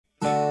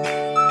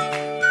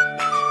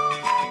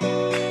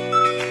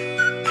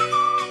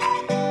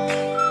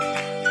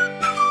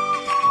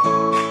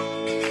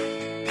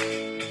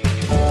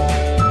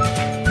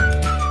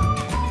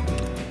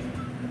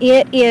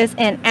It is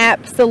an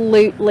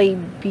absolutely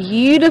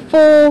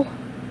beautiful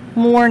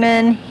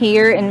morning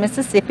here in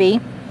Mississippi.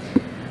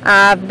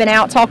 I've been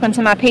out talking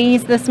to my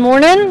peas this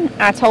morning.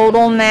 I told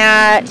them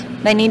that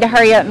they need to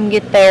hurry up and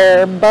get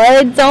their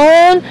buds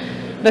on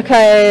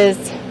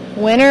because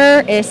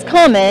winter is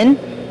coming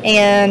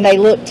and they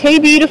look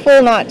too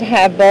beautiful not to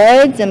have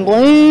buds and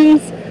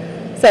blooms,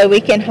 so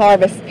we can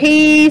harvest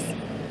peas.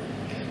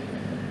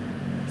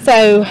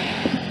 So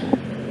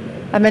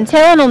I've been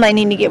telling them they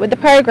need to get with the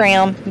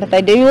program, but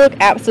they do look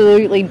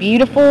absolutely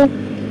beautiful.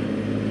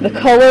 The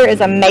color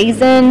is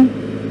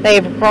amazing.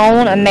 They've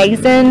grown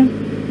amazing.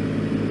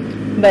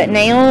 But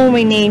now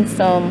we need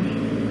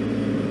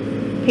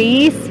some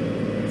peas,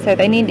 so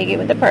they need to get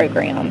with the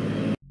program.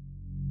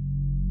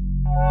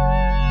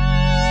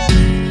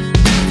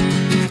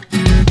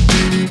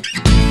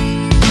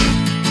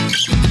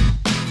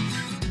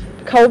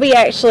 Colby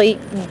actually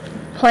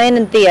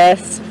planted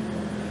this,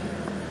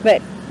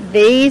 but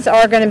these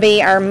are going to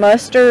be our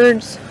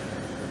mustards,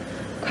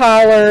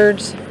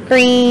 collards,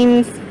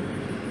 greens,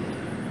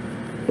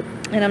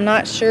 and I'm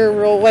not sure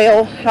real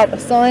well how the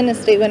sun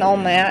is doing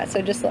on that, so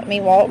just let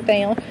me walk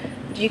down.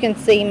 As you can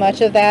see,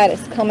 much of that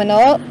is coming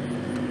up.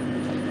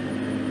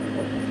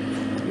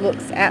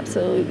 Looks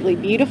absolutely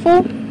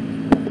beautiful.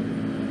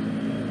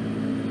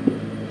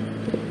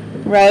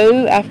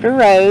 Row after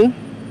row.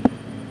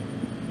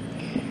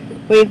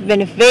 We've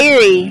been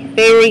very,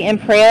 very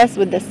impressed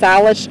with the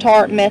silage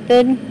tart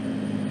method.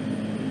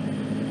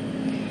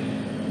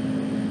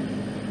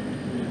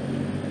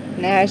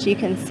 Now, as you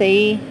can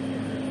see,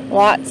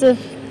 lots of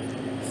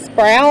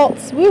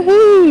sprouts.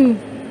 Woohoo!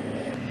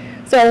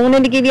 So I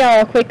wanted to give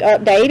y'all a quick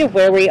update of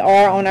where we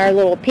are on our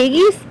little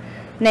piggies.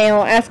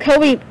 Now, as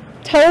Colby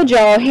told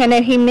y'all,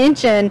 he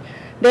mentioned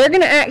they're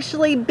going to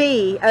actually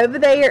be over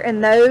there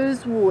in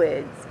those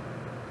woods.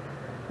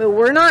 But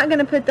we're not going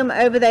to put them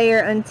over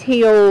there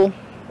until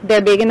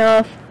they're big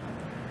enough,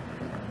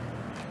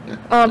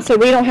 so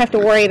we don't have to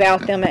worry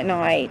about them at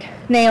night.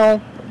 Now,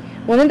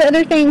 one of the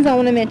other things I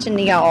want to mention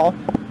to y'all,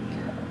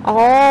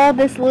 all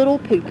this little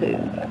poo-poo.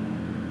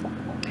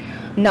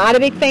 Not a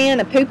big fan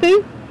of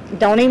poo-poo.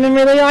 Don't even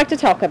really like to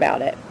talk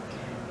about it.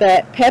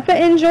 But Peppa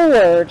and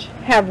George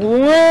have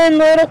one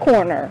little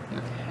corner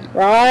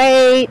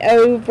right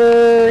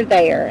over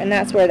there, and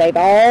that's where they've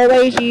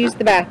always used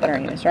the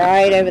bathrooms,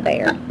 right over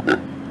there.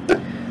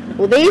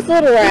 Well, these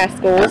little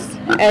rascals,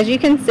 as you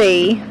can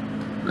see,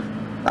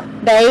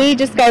 they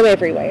just go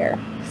everywhere.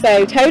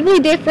 So totally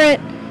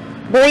different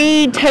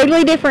breed,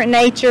 totally different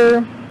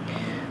nature.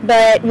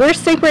 But we're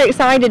super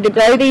excited to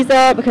grow these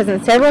up because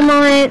in several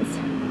months,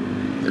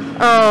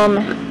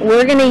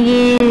 we're going to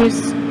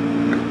use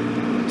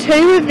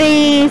 2 of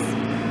these,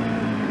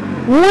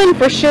 one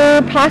for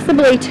sure,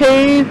 possibly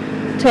 2,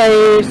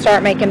 to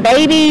start making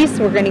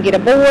babies. We're going to get a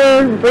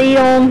boar, breed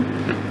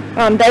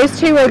them. Those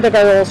 2 are the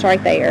girls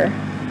right there.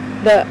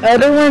 The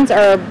other ones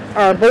are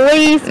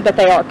boys, but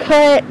they are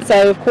cut,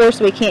 so of course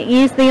we can't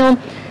use them.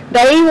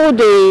 They will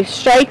do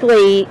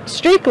strictly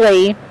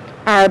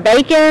our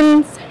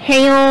bacons,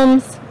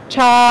 hams,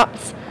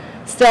 chops,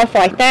 stuff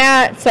like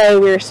that. So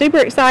we're super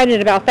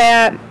excited about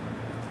that.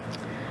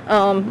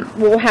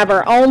 We'll have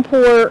our own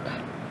pork,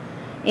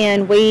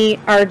 and we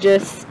are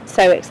just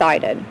so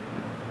excited.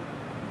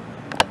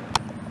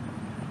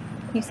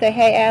 You say,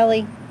 hey,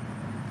 Allie.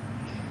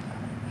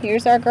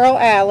 Here's our girl,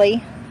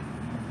 Allie.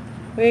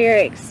 We're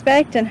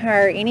expecting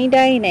her any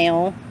day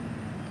now.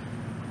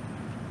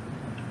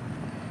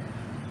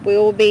 We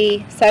will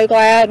be so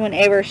glad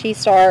whenever she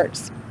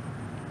starts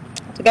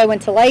to go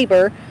into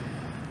labor,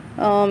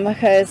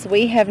 because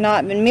we have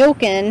not been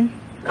milking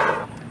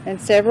in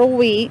several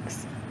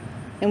weeks,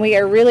 and we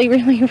are really,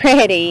 really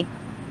ready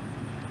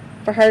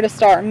for her to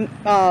start,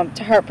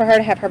 for her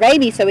to have her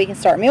baby so we can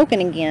start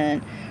milking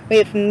again.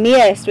 We've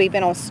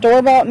been on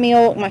store-bought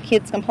milk. My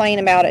kids complain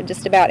about it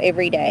just about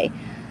every day.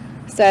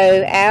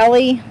 So,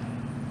 Allie,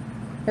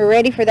 we're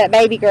ready for that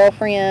baby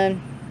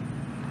girlfriend.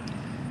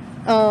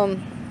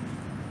 And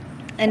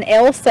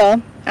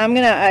Elsa, I'm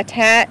going to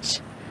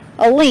attach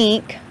a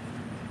link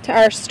to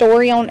our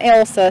story on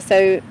Elsa,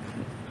 so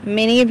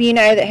many of you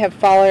know that have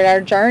followed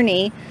our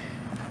journey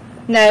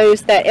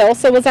knows that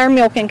Elsa was our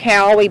milking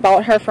cow. We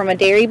bought her from a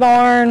dairy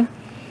barn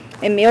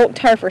and milked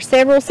her for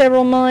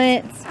several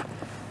months.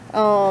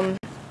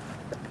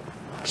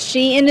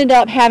 She ended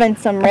up having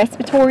some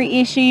respiratory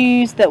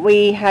issues that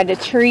we had to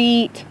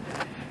treat,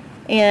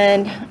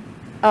 and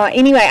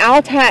anyway, I'll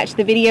attach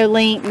the video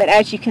link, but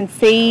as you can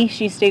see,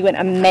 she's doing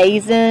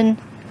amazing.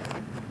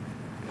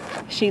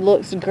 She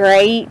looks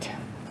great.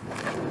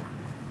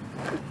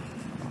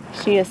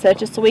 She is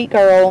such a sweet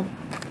girl.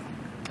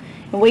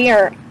 And we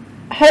are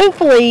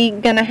hopefully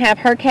going to have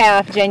her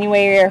calf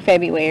January or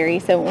February,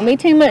 so it won't be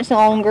too much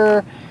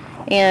longer,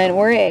 and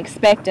we're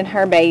expecting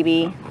her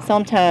baby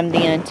sometime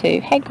then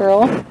too. Hey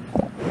girl.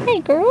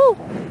 Hey girl.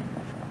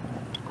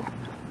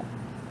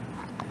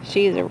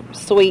 She's a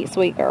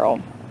sweet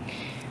girl.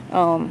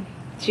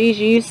 She's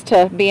used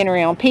to being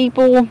around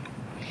people,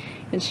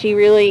 and she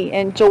really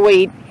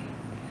enjoyed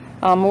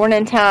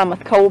morning time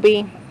with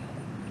Colby.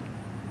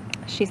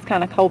 She's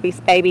kind of Colby's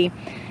baby,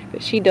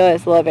 but she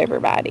does love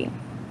everybody.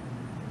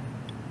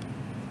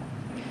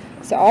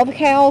 So all the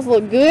cows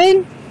look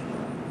good.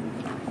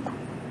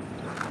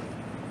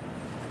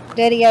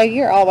 Daddy-O,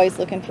 you're always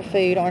looking for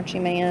food, aren't you,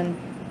 man?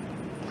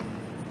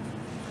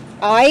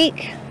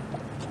 Ike,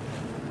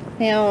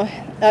 now,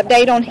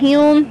 update on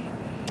him.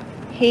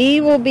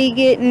 He will be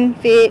getting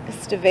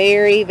fixed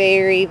very,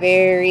 very,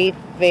 very,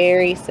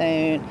 very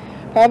soon.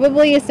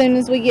 Probably as soon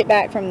as we get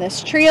back from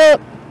this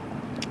trip.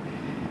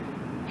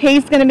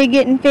 He's going to be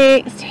getting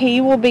fixed. He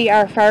will be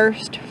our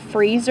first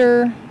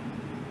freezer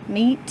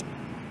meat.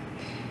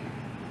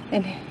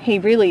 And he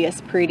really is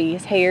pretty.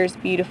 His hair is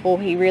beautiful.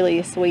 He really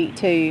is sweet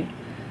too.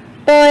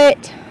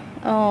 But,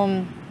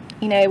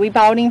 you know, we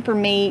bought him for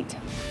meat.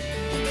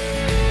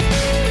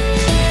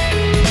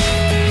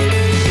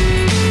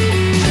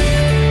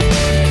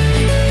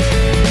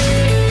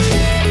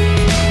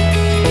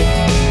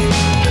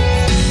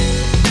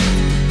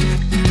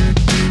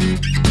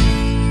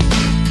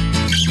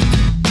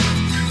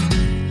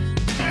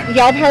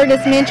 Y'all have heard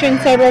us mention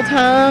several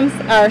times,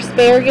 our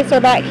asparagus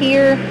are back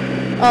here.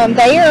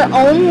 They are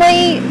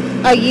only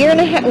a year and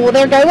a half, well,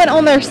 they're going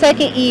on their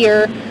second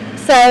year,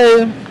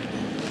 so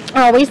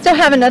we still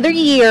have another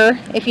year.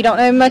 If you don't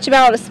know much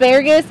about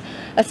asparagus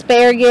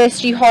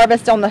you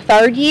harvest on the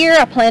third year.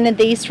 I planted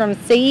these from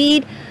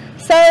seed,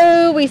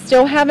 so we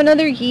still have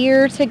another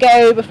year to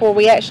go before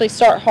we actually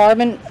start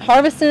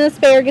harvesting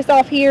asparagus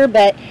off here,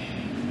 but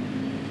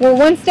we're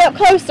one step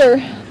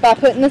closer. By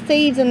putting the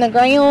seeds in the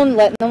ground,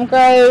 letting them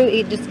grow,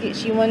 it just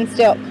gets you one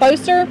step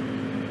closer.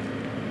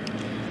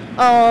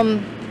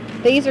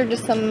 These are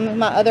just some of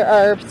my other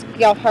herbs.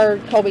 Y'all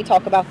heard Colby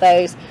talk about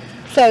those.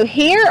 So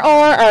here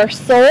are our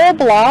soil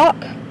block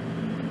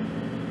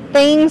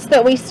things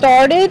that we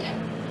started.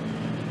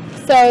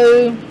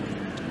 So,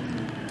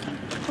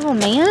 oh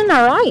man,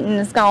 our writing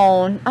is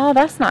gone. Oh,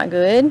 that's not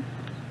good.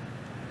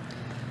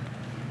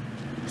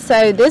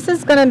 So this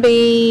is going to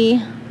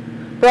be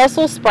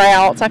Brussels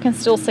sprouts. I can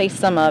still see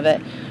some of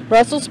it.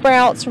 Brussels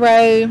sprouts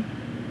row.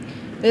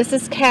 This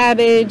is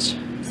cabbage.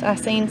 So I've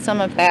seen some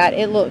of that.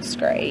 It looks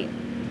great.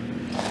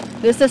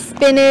 This is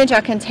spinach.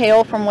 I can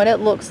tell from what it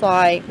looks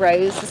like.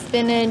 Rows of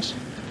spinach.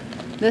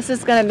 This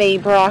is going to be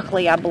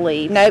broccoli, I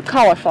believe. Nope,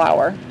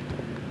 cauliflower.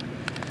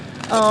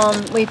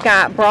 We've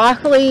got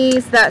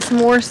broccolis. That's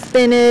more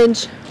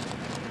spinach.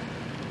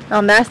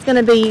 That's going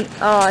to be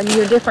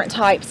your different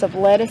types of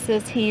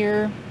lettuces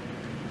here.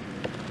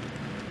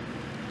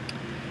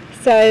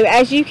 So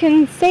as you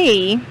can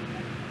see,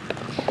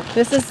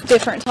 this is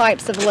different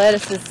types of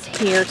lettuces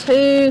here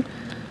too.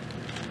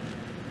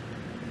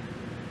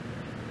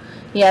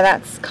 Yeah,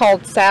 that's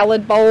called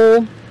salad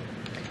bowl.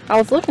 I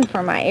was looking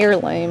for my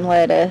heirloom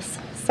lettuce.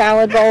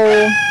 Salad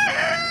bowl.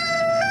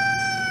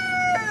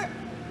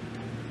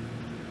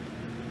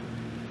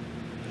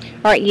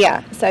 Alright,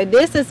 yeah, so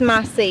this is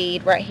my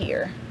seed right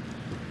here.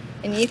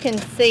 And you can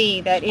see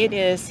that it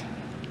is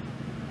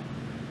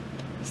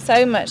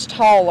so much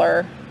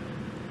taller.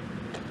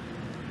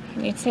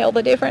 Can you tell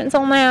the difference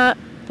on that?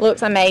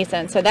 Looks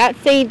amazing. So that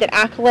seed that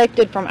I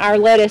collected from our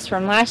lettuce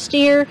from last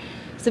year,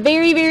 it's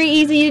very, very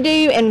easy to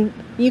do, and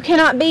you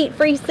cannot beat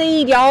free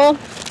seed, y'all.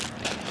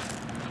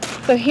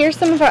 So here's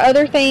some of our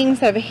other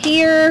things over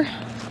here.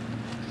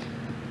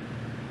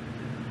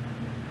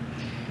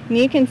 And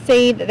you can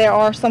see that there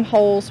are some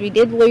holes. We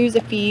did lose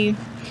a few,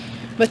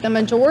 but the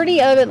majority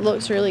of it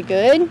looks really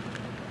good.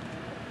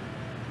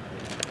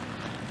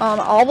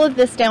 All of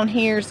this down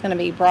here is going to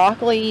be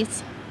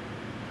broccolis.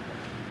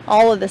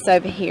 All of this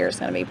over here is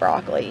going to be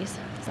broccolis.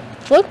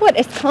 Look what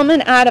is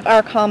coming out of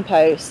our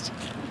compost.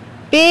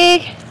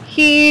 Big,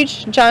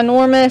 huge,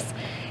 ginormous,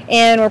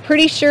 and we're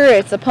pretty sure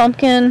it's a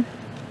pumpkin.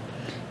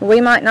 We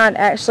might not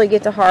actually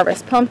get to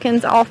harvest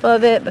pumpkins off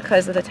of it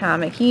because of the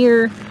time of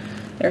year.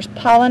 There's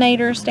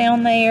pollinators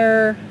down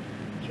there.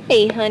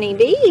 Hey,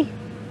 honeybee.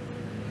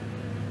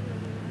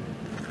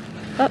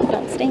 Oh,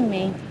 don't sting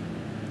me.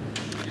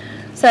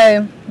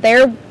 So,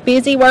 they're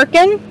busy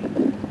working.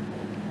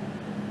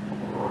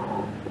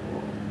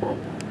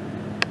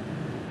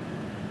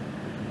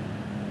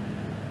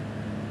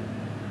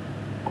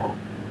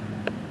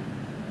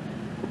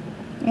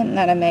 Isn't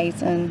that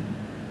amazing?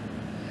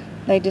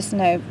 They just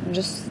know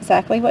just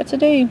exactly what to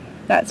do.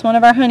 That's one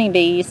of our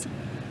honeybees.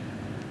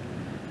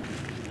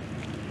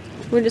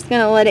 We're just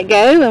going to let it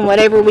go, and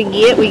whatever we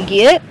get, we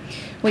get.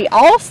 We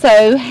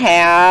also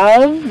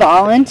have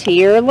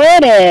volunteer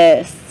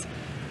lettuce.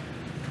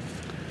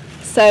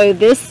 So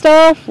this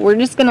stuff, we're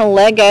just going to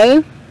let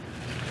go.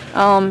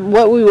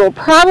 What we will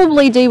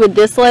probably do with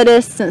this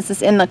lettuce, since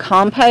it's in the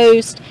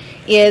compost,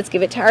 is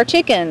give it to our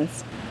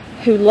chickens,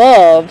 who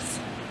loves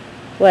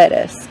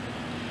lettuce.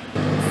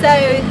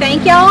 So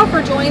thank y'all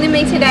for joining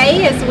me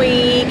today as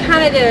we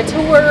kind of did a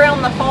tour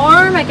around the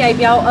farm. I gave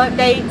y'all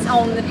updates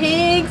on the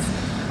pigs,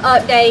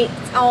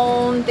 updates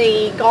on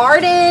the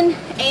garden,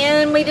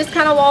 and we just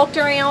kind of walked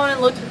around and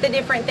looked at the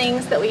different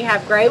things that we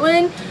have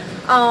growing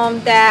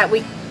that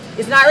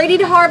is not ready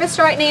to harvest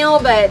right now,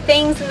 but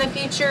things in the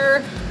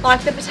future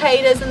like the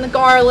potatoes and the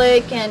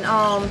garlic and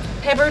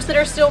peppers that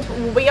are still,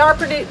 we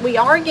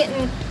are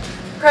getting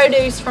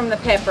produce from the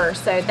peppers,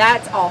 so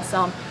that's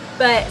awesome.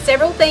 But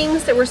several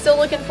things that we're still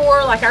looking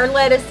for, like our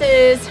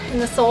lettuces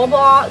and the soil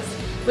blocks,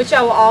 which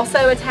I will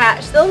also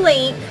attach the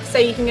link so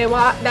you can go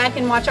back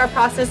and watch our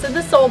process of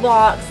the soil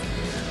blocks.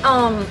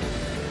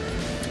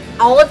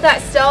 All of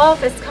that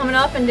stuff is coming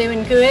up and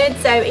doing good.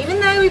 So even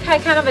though we've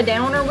had kind of a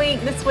downer week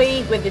this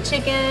week with the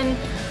chicken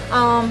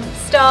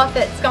stuff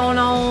that's going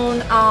on,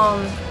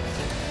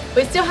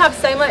 we still have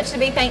so much to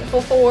be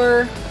thankful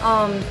for.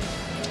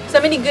 So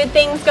many good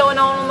things going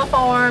on the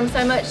farm,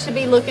 so much to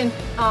be looking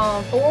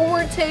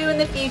forward to in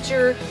the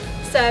future.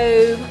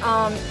 So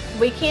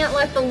we can't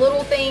let the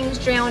little things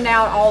drown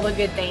out all the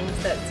good things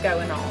that's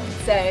going on.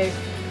 So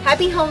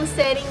happy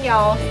homesteading,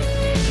 y'all.